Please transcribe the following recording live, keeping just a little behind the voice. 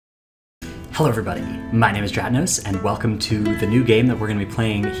Hello everybody, my name is Dratnos, and welcome to the new game that we're going to be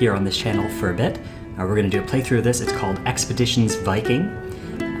playing here on this channel for a bit. We're going to do a playthrough of this. It's called Expeditions Viking.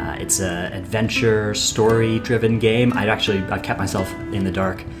 It's an adventure, story-driven game. I've kept myself in the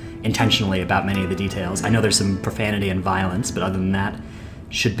dark intentionally about many of the details. I know there's some profanity and violence, but other than that,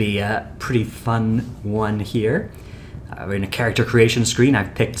 should be a pretty fun one here. We're in a character creation screen.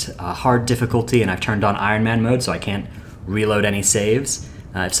 I've picked hard difficulty and I've turned on Iron Man mode so I can't reload any saves.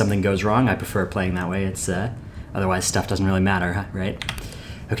 If something goes wrong, I prefer playing that way. It's otherwise stuff doesn't really matter, right?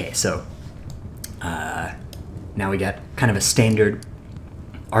 Okay, so now we got kind of a standard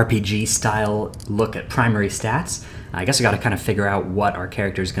RPG style look at primary stats. I guess we got to kind of figure out what our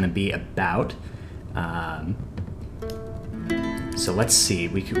character is going to be about. So let's see.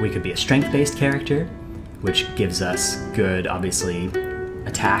 We could be a strength-based character, which gives us good, obviously,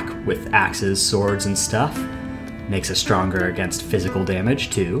 attack with axes, swords, and stuff. Makes us stronger against physical damage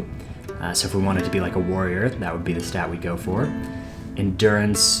too. So if we wanted to be like a warrior, that would be the stat we'd go for.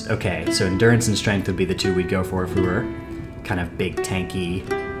 Endurance, okay, so endurance and strength would be the two we'd go for if we were kind of big tanky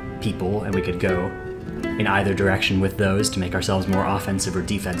people, and we could go in either direction with those to make ourselves more offensive or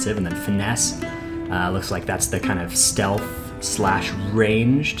defensive. And then finesse, looks like that's the kind of stealth slash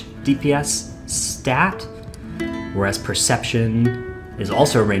ranged DPS stat, whereas perception is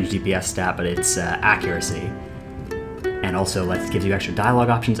also a ranged DPS stat, but it's accuracy. And also, gives you extra dialogue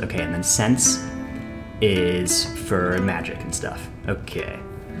options. Okay, and then sense is for magic and stuff. Okay.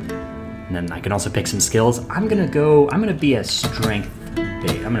 And then I can also pick some skills. I'm gonna be a strength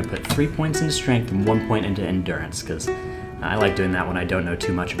bait. I'm gonna put 3 points into strength and 1 point into endurance, because I like doing that when I don't know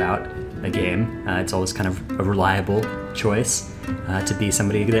too much about a game. It's always kind of a reliable choice to be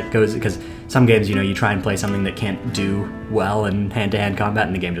somebody that goes, because some games, you know, you try and play something that can't do well in hand-to-hand combat,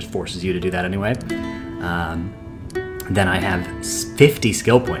 and the game just forces you to do that anyway. Then I have 50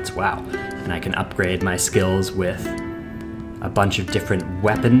 skill points, wow. And I can upgrade my skills with a bunch of different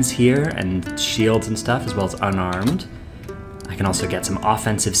weapons here and shields and stuff, as well as unarmed. I can also get some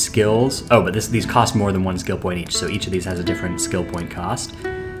offensive skills. Oh, but these cost more than 1 skill point each, so each of these has a different skill point cost.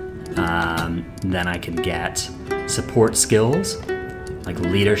 Then I can get support skills, like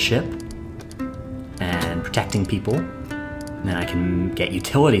leadership and protecting people. And then I can get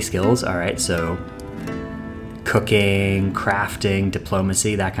utility skills, all right, so cooking, crafting,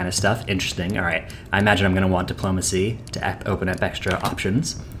 diplomacy, that kind of stuff. Interesting. All right. I imagine I'm going to want diplomacy to open up extra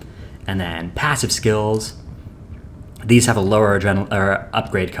options. And then passive skills. These have a lower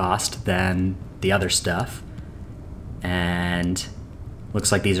upgrade cost than the other stuff. And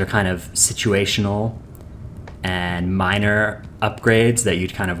looks like these are kind of situational and minor upgrades that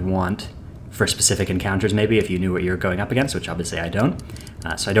you'd kind of want for specific encounters, maybe, if you knew what you're going up against, which obviously I don't.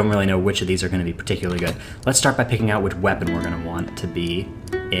 So I don't really know which of these are going to be particularly good. Let's start by picking out which weapon we're going to want to be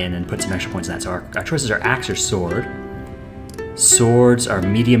in and put some extra points in that. So our choices are axe or sword. Swords are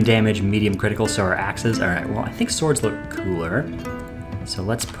medium damage, medium critical, so are axes. All right, well, I think swords look cooler. So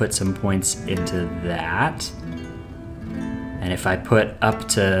let's put some points into that. And if I put up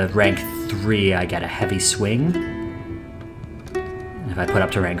to rank 3, I get a heavy swing. And if I put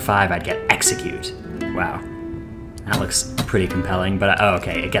up to rank 5, I'd get execute. Wow. That looks pretty compelling, but oh,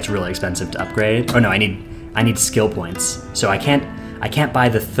 okay, it gets really expensive to upgrade. Oh no, I need skill points. So I can't buy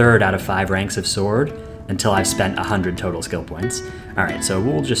the 3rd out of 5 ranks of sword until I've spent 100 total skill points. All right, so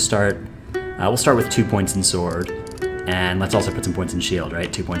we'll just start. We'll start with 2 points in sword, and let's also put some points in shield,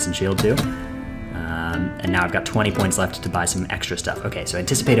 right? 2 points in shield too. And now I've got 20 points left to buy some extra stuff. Okay, so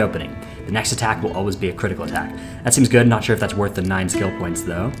anticipate opening. The next attack will always be a critical attack. That seems good. Not sure if that's worth the 9 skill points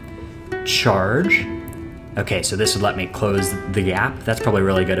though. Charge. Okay, so this would let me close the gap. That's probably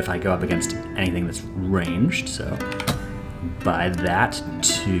really good if I go up against anything that's ranged, so buy that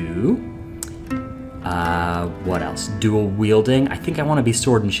too. What else? Dual wielding. I think I want to be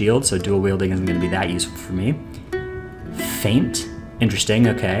sword and shield, so dual wielding isn't going to be that useful for me. Feint. Interesting,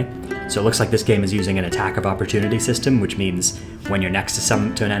 okay. So it looks like this game is using an attack of opportunity system, which means when you're next to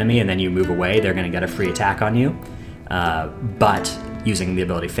an enemy and then you move away, they're going to get a free attack on you. But using the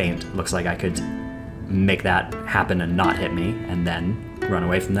ability feint, looks like I could make that happen and not hit me and then run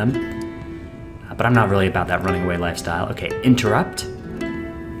away from them. But I'm not really about that running away lifestyle. Okay, interrupt.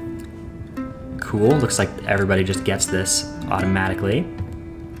 Cool, looks like everybody just gets this automatically.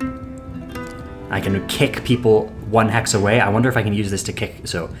 I can kick people 1 hex away. I wonder if I can use this to kick,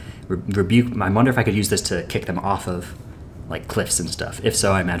 so rebuke, I wonder if I could use this to kick them off of like cliffs and stuff. If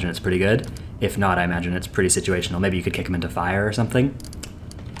so, I imagine it's pretty good. If not, I imagine it's pretty situational. Maybe you could kick them into fire or something.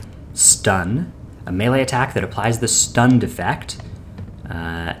 Stun. A melee attack that applies the stunned effect,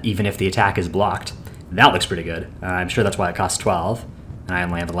 even if the attack is blocked. That looks pretty good. I'm sure that's why it costs 12. And I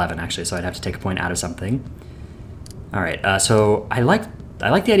only have 11, actually, so I'd have to take a point out of something. Alright, so I like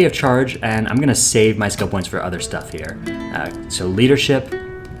the idea of charge, and I'm going to save my skill points for other stuff here. So leadership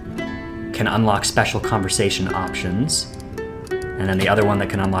can unlock special conversation options. And then the other one that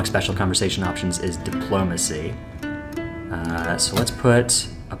can unlock special conversation options is diplomacy. So let's put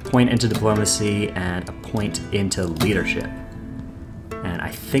a point into diplomacy and a point into leadership. And I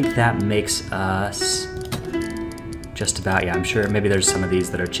think that makes us just about, yeah, I'm sure maybe there's some of these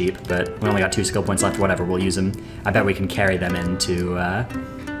that are cheap, but we only got 2 skill points left, whatever, we'll use them. I bet we can carry them into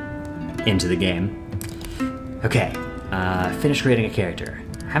the game. Okay, finish creating a character.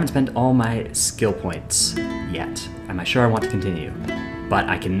 I haven't spent all my skill points yet. Am I sure I want to continue? But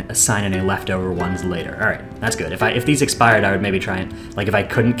I can assign any leftover ones later. Alright, that's good. If these expired, I would maybe try and, like if I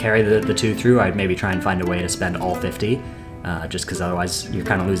couldn't carry the 2 through, I'd maybe try and find a way to spend all 50, just because otherwise you're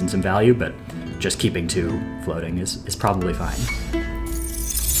kind of losing some value, but just keeping 2 floating is probably fine.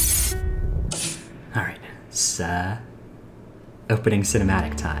 Alright, it's opening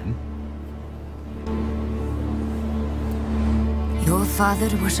cinematic time. Your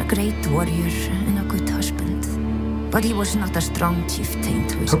father was a great warrior and a good husband, but he was not a strong chieftain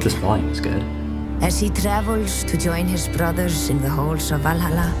to his Hope this clan. volume is good. As he travels to join his brothers in the halls of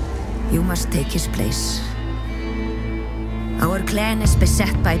Valhalla, you must take his place. Our clan is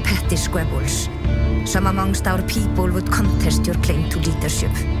beset by petty squabbles. Some amongst our people would contest your claim to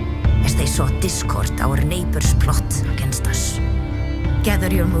leadership, as they saw discord our neighbors plot against us.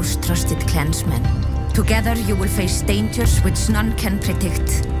 Gather your most trusted clansmen. Together you will face dangers which none can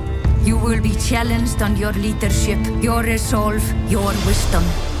predict. You will be challenged on your leadership, your resolve, your wisdom.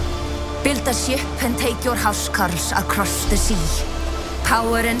 Build a ship and take your housecarls across the sea.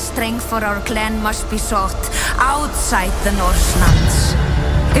 Power and strength for our clan must be sought outside the Norselands.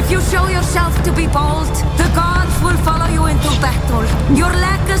 If you show yourself to be bold, the gods will follow you into battle. Your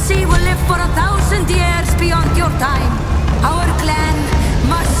legacy will live for 1,000 years beyond your time. Our clan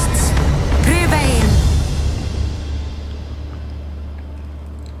must prevail.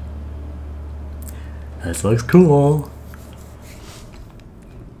 This looks cool.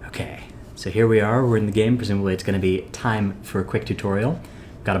 Okay, so here we are, we're in the game. Presumably it's going to be time for a quick tutorial.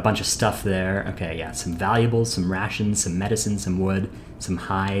 Got a bunch of stuff there. Okay, yeah, some valuables, some rations, some medicine, some wood, some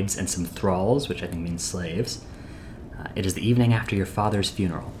hides, and some thralls, which I think means slaves. It is the evening after your father's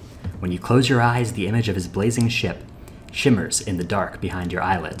funeral. When you close your eyes, the image of his blazing ship shimmers in the dark behind your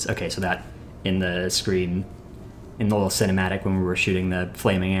eyelids. Okay, so that in the screen, in the little cinematic when we were shooting the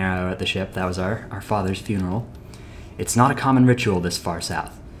flaming arrow at the ship, that was our father's funeral. It's not a common ritual this far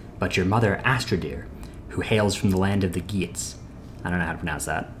south, but your mother, Astradir, who hails from the land of the Geats, I don't know how to pronounce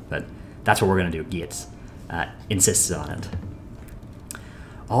that, but that's what we're going to do, Geats, insists on it.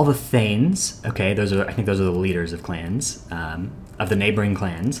 All the Thanes, okay, I think those are the leaders of clans, of the neighboring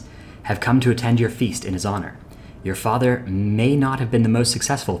clans, have come to attend your feast in his honor. Your father may not have been the most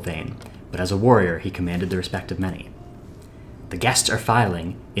successful Thane, but as a warrior he commanded the respect of many. The guests are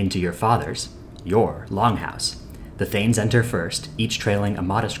filing into your father's, your, longhouse. The Thanes enter first, each trailing a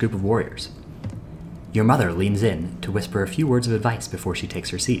modest group of warriors. Your mother leans in to whisper a few words of advice before she takes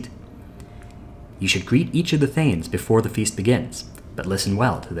her seat. You should greet each of the Thanes before the feast begins, but listen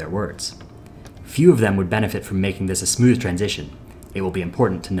well to their words. Few of them would benefit from making this a smooth transition. It will be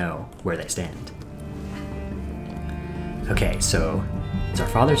important to know where they stand. Okay, so it's our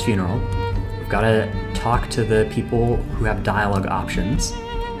father's funeral. We've got to talk to the people who have dialogue options,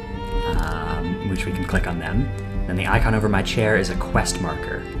 which we can click on them. And the icon over my chair is a quest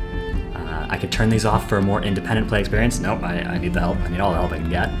marker. I could turn these off for a more independent play experience. Nope, I need the help. I need all the help I can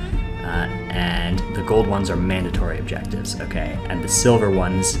get. And the gold ones are mandatory objectives, okay. And the silver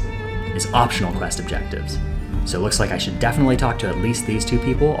ones is optional quest objectives. So it looks like I should definitely talk to at least these 2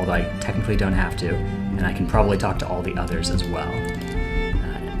 people, although I technically don't have to. And I can probably talk to all the others as well.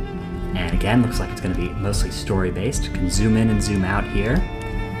 And again, looks like it's going to be mostly story-based. Can zoom in and zoom out here.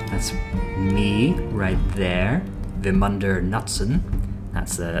 That's me right there, Vimunder Knutson.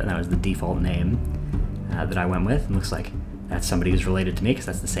 That was the default name that I went with. And looks like that's somebody who's related to me because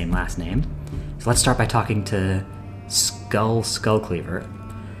that's the same last name. So let's start by talking to Skullcleaver.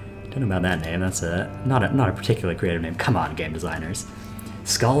 Don't know about that name. That's not a particularly creative name. Come on, game designers.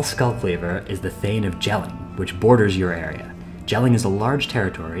 Skullcleaver is the Thane of Jelling, which borders your area. Jelling is a large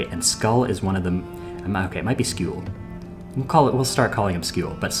territory, and Skull is one of them. Okay, it might be Skule. We'll start calling him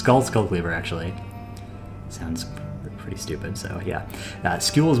Skule, but Skullcleaver actually sounds pretty stupid. So yeah,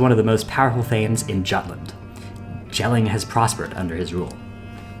 Skule is one of the most powerful Thanes in Jutland. Jelling has prospered under his rule.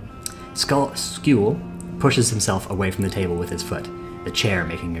 Skule pushes himself away from the table with his foot, the chair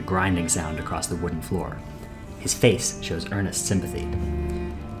making a grinding sound across the wooden floor. His face shows earnest sympathy.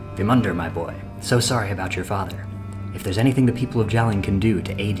 Vimunder, my boy, so sorry about your father. If there's anything the people of Jelling can do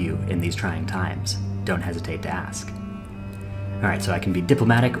to aid you in these trying times, don't hesitate to ask. Alright, so I can be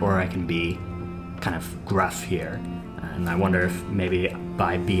diplomatic or I can be kind of gruff here. And I wonder if maybe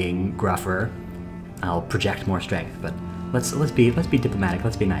by being gruffer, I'll project more strength. But let's be diplomatic.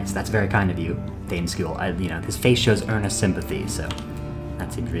 Let's be nice. That's very kind of you, Thane Skule. His face shows earnest sympathy, so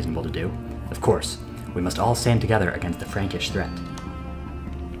that seems reasonable to do. Of course, we must all stand together against the Frankish threat.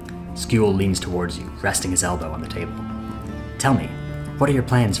 Skule leans towards you, resting his elbow on the table. Tell me, what are your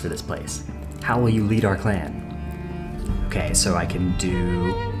plans for this place? How will you lead our clan? Okay, so I can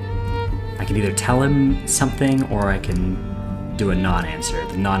either tell him something or I can do a non-answer.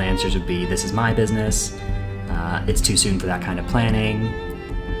 The non-answers would be, this is my business, it's too soon for that kind of planning.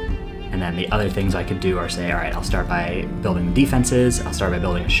 And then the other things I could do are say, alright, I'll start by building the defenses, I'll start by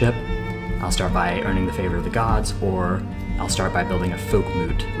building a ship, I'll start by earning the favor of the gods, or I'll start by building a folk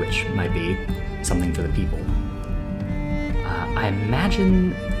moot, which might be something for the people. I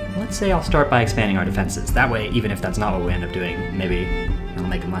imagine, let's say I'll start by expanding our defenses. That way, even if that's not what we end up doing, maybe it'll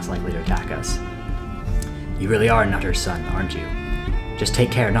make them less likely to attack us. You really are Nutter's son, aren't you? Just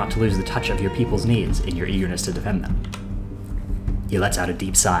take care not to lose the touch of your people's needs in your eagerness to defend them. He lets out a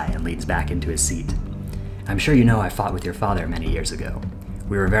deep sigh and leans back into his seat. I'm sure you know I fought with your father many years ago.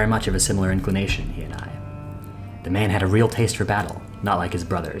 We were very much of a similar inclination, he and I. The man had a real taste for battle, not like his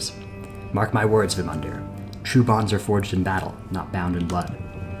brothers. Mark my words, Vimunder. True bonds are forged in battle, not bound in blood.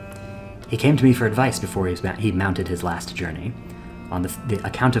 He came to me for advice before he mounted his last journey. On the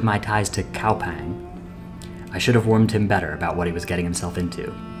account of my ties to Kaupang, I should have warned him better about what he was getting himself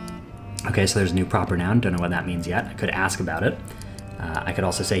into. Okay, so there's a new proper noun, don't know what that means yet. I could ask about it. I could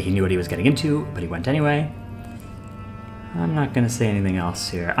also say he knew what he was getting into, but he went anyway. I'm not going to say anything else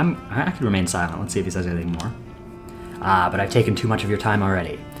here. I could remain silent. Let's see if he says anything more. But I've taken too much of your time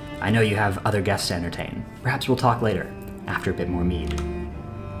already. I know you have other guests to entertain. Perhaps we'll talk later, after a bit more mead.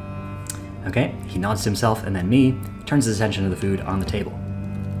 Okay, he nods to himself and then me, turns his attention to the food on the table.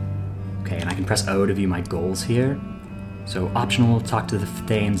 Okay, and I can press O to view my goals here. So optional, talk to the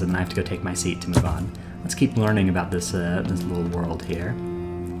Thanes, and then I have to go take my seat to move on. Let's keep learning about this little world here.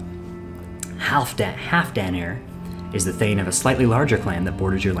 Halfdanir is the Thane of a slightly larger clan that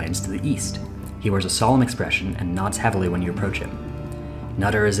borders your lands to the east. He wears a solemn expression and nods heavily when you approach him.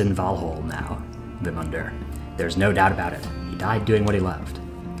 Nutter is in Valhall now, Vimunder. There's no doubt about it. He died doing what he loved.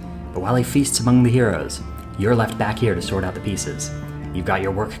 But while he feasts among the heroes, you're left back here to sort out the pieces. You've got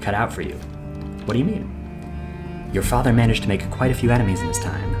your work cut out for you. What do you mean? Your father managed to make quite a few enemies in his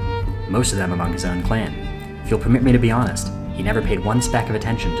time, most of them among his own clan. If you'll permit me to be honest, he never paid one speck of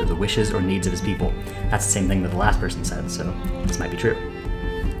attention to the wishes or needs of his people. That's the same thing that the last person said, so this might be true.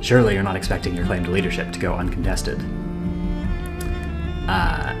 Surely you're not expecting your claim to leadership to go uncontested.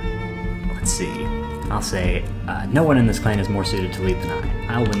 Let's see. I'll say, no one in this clan is more suited to lead than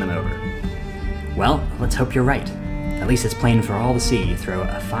I. I'll win them over. Well, let's hope you're right. At least it's plain for all to see you throw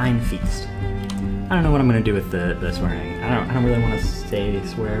a fine feast. I don't know what I'm going to do with the swearing. I don't really want to say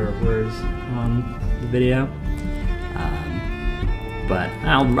swear words on the video. But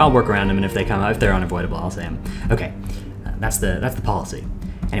I'll work around them, and if they're unavoidable, I'll say them. Okay, that's the policy.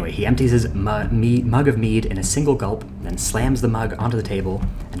 Anyway, he empties his mug of mead in a single gulp, then slams the mug onto the table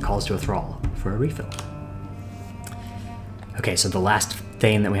and calls to a thrall for a refill. Okay, so the last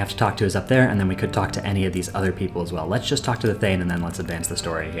Thane that we have to talk to is up there, and then we could talk to any of these other people as well. Let's just talk to the Thane, and then let's advance the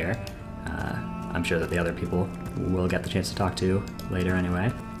story here. I'm sure that the other people will get the chance to talk to later anyway.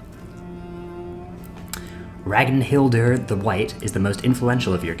 Ragnhildur the White is the most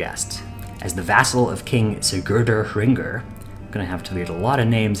influential of your guests. As the vassal of King Sigurdur Hringr, I'm going to have to read a lot of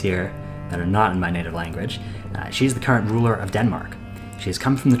names here that are not in my native language. She's the current ruler of Denmark. She has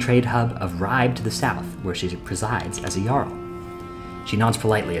come from the trade hub of Ribe to the south, where she presides as a jarl. She nods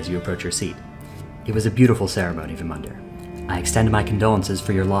politely as you approach her seat. It was a beautiful ceremony, Vimunder. I extend my condolences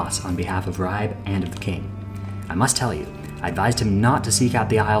for your loss on behalf of Ribe and of the king. I must tell you, I advised him not to seek out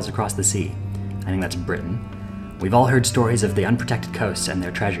the isles across the sea. I think that's Britain. We've all heard stories of the unprotected coasts and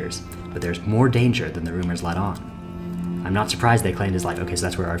their treasures, but there's more danger than the rumors let on. I'm not surprised they claimed his life. Okay, so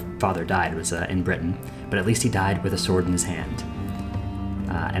that's where our father died, was in Britain, but at least he died with a sword in his hand.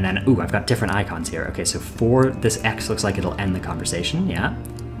 And then, ooh, I've got different icons here. Okay, so for this X looks like it'll end the conversation, yeah.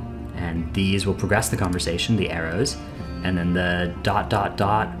 And these will progress the conversation, the arrows. And then the ...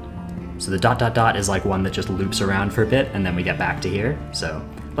 So the ... is like one that just loops around for a bit, and then we get back to here. So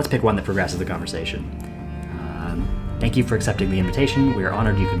let's pick one that progresses the conversation. Thank you for accepting the invitation. We are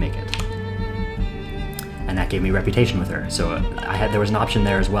honored you could make it. And that gave me reputation with her. So there was an option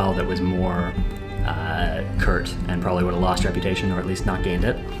there as well that was more curt and probably would have lost reputation, or at least not gained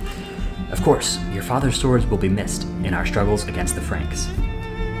it. Of course, your father's swords will be missed in our struggles against the Franks.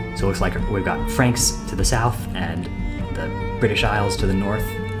 So it looks like we've got Franks to the south and the British Isles to the north,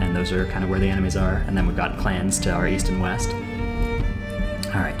 and those are kind of where the enemies are, and then we've got clans to our east and west.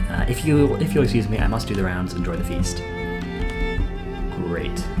 Alright, if you'll excuse me, I must do the rounds, enjoy the feast.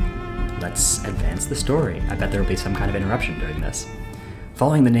 Great. Let's advance the story. I bet there will be some kind of interruption during this.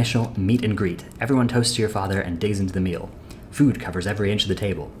 Following the initial meet and greet, everyone toasts to your father and digs into the meal. Food covers every inch of the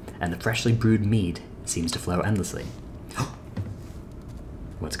table, and the freshly brewed mead seems to flow endlessly.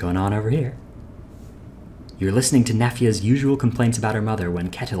 What's going on over here? You're listening to Nefia's usual complaints about her mother when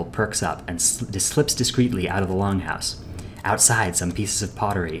Ketil perks up and slips discreetly out of the longhouse. Outside, some piece of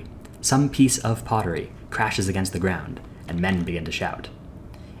pottery crashes against the ground, and men begin to shout.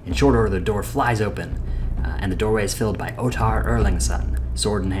 In short order, the door flies open, and the doorway is filled by Otar Erlingsson,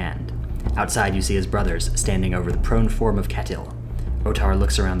 sword in hand. Outside, you see his brothers standing over the prone form of Ketil. Otar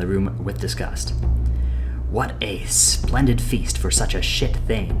looks around the room with disgust. What a splendid feast for such a shit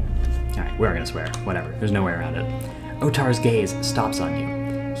thing. Alright, we're gonna swear. Whatever. There's no way around it. Otar's gaze stops on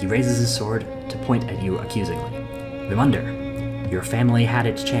you. He raises his sword to point at you accusingly. Vimunder, your family had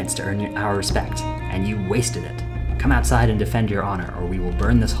its chance to earn our respect, and you wasted it. Come outside and defend your honor, or we will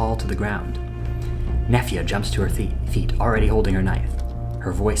burn this hall to the ground. Nefia jumps to her feet, already holding her knife.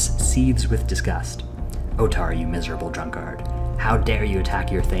 Her voice seethes with disgust. Otar, you miserable drunkard. How dare you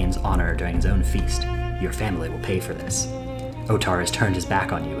attack your Thane's honor during his own feast? Your family will pay for this. Otar has turned his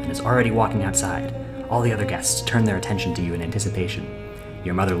back on you and is already walking outside. All the other guests turn their attention to you in anticipation.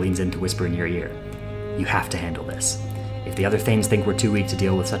 Your mother leans in to whisper in your ear. You have to handle this. If the other Thanes think we're too weak to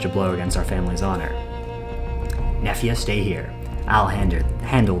deal with such a blow against our family's honor. Nefia, stay here. I'll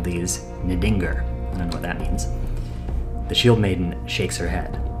handle these Nidingar. I don't know what that means. The shield maiden shakes her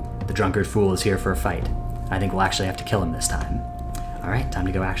head. The drunkard fool is here for a fight. I think we'll actually have to kill him this time. Alright, time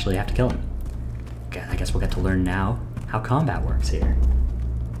to go actually have to kill him. Okay, I guess we'll get to learn now how combat works here.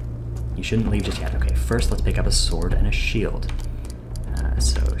 You shouldn't leave just yet. Okay, first let's pick up a sword and a shield.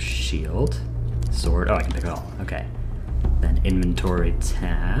 So shield, sword, oh I can pick it all, okay. Then inventory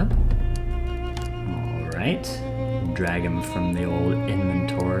tab. Alright, drag him from the old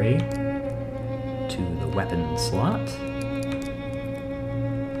inventory to the weapon slot.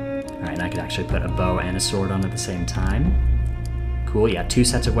 Alright, and I could actually put a bow and a sword on at the same time. Cool, yeah, 2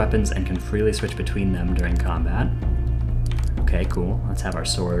 sets of weapons and can freely switch between them during combat. Okay, cool. Let's have our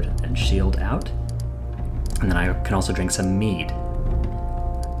sword and shield out. And then I can also drink some mead.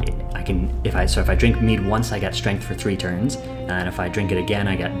 If I drink mead once, I get strength for 3 turns, and if I drink it again,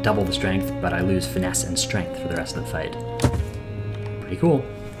 I get double the strength, but I lose finesse and strength for the rest of the fight. Pretty cool.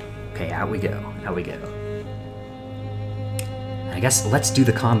 Okay, out we go. Out we go. I guess let's do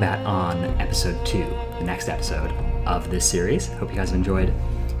the combat on episode 2, the next episode of this series. Hope you guys have enjoyed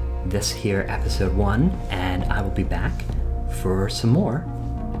this here episode 1, and I will be back for some more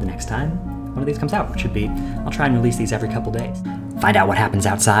the next time one of these comes out, which should be, I'll try and release these every couple days. Find out what happens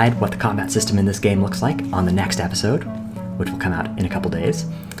outside, what the combat system in this game looks like on the next episode, which will come out in a couple days.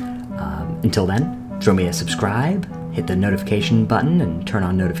 Until then, throw me a subscribe, hit the notification button, and turn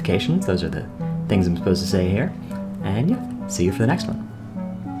on notifications. Those are the things I'm supposed to say here. And yeah, see you for the next one.